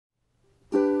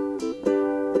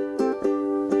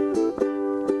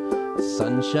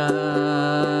Sunshine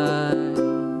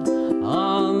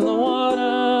on the water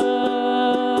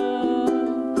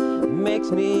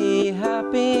makes me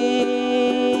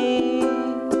happy.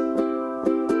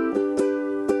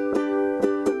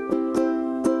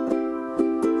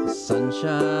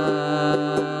 Sunshine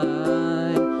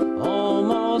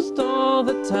almost all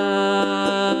the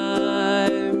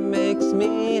time makes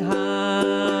me high.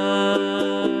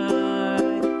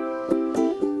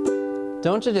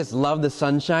 Don't you just love the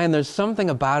sunshine? There's something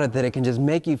about it that it can just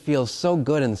make you feel so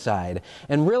good inside.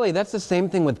 And really, that's the same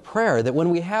thing with prayer, that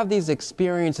when we have these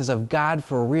experiences of God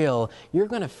for real, you're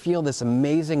going to feel this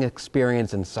amazing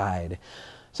experience inside.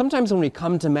 Sometimes when we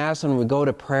come to Mass and we go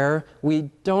to prayer, we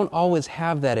don't always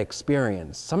have that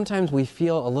experience. Sometimes we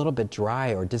feel a little bit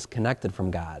dry or disconnected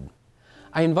from God.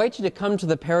 I invite you to come to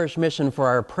the parish mission for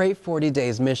our Pray 40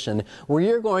 Days mission, where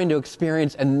you're going to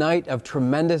experience a night of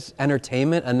tremendous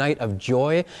entertainment, a night of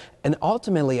joy, and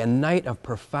ultimately a night of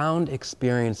profound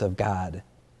experience of God.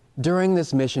 During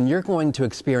this mission, you're going to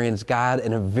experience God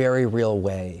in a very real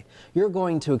way. You're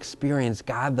going to experience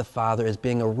God the Father as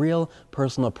being a real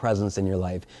personal presence in your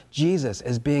life, Jesus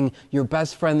as being your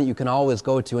best friend that you can always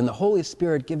go to, and the Holy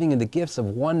Spirit giving you the gifts of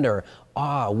wonder,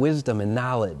 awe, wisdom, and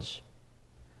knowledge.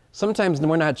 Sometimes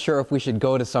we're not sure if we should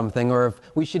go to something or if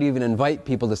we should even invite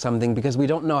people to something because we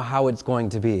don't know how it's going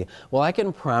to be. Well, I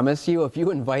can promise you, if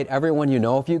you invite everyone you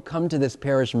know, if you come to this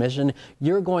parish mission,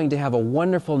 you're going to have a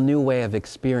wonderful new way of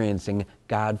experiencing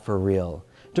God for real.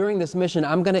 During this mission,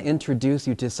 I'm going to introduce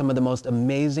you to some of the most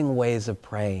amazing ways of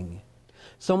praying.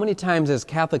 So many times as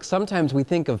Catholics, sometimes we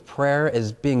think of prayer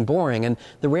as being boring, and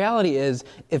the reality is,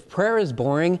 if prayer is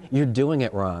boring, you're doing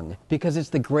it wrong, because it's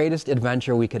the greatest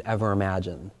adventure we could ever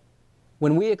imagine.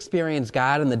 When we experience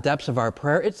God in the depths of our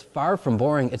prayer, it's far from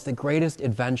boring. It's the greatest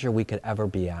adventure we could ever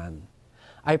be on.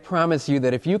 I promise you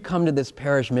that if you come to this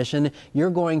parish mission,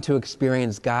 you're going to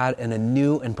experience God in a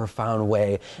new and profound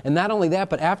way. And not only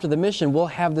that, but after the mission, we'll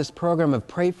have this program of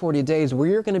Pray 40 Days where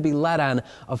you're going to be led on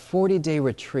a 40-day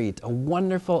retreat, a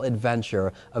wonderful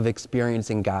adventure of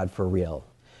experiencing God for real.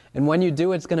 And when you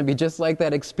do, it's going to be just like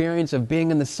that experience of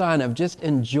being in the sun, of just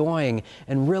enjoying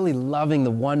and really loving the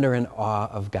wonder and awe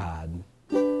of God.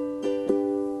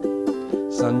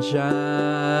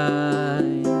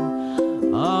 Sunshine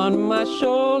on my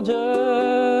shoulders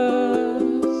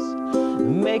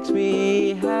makes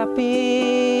me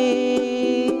happy.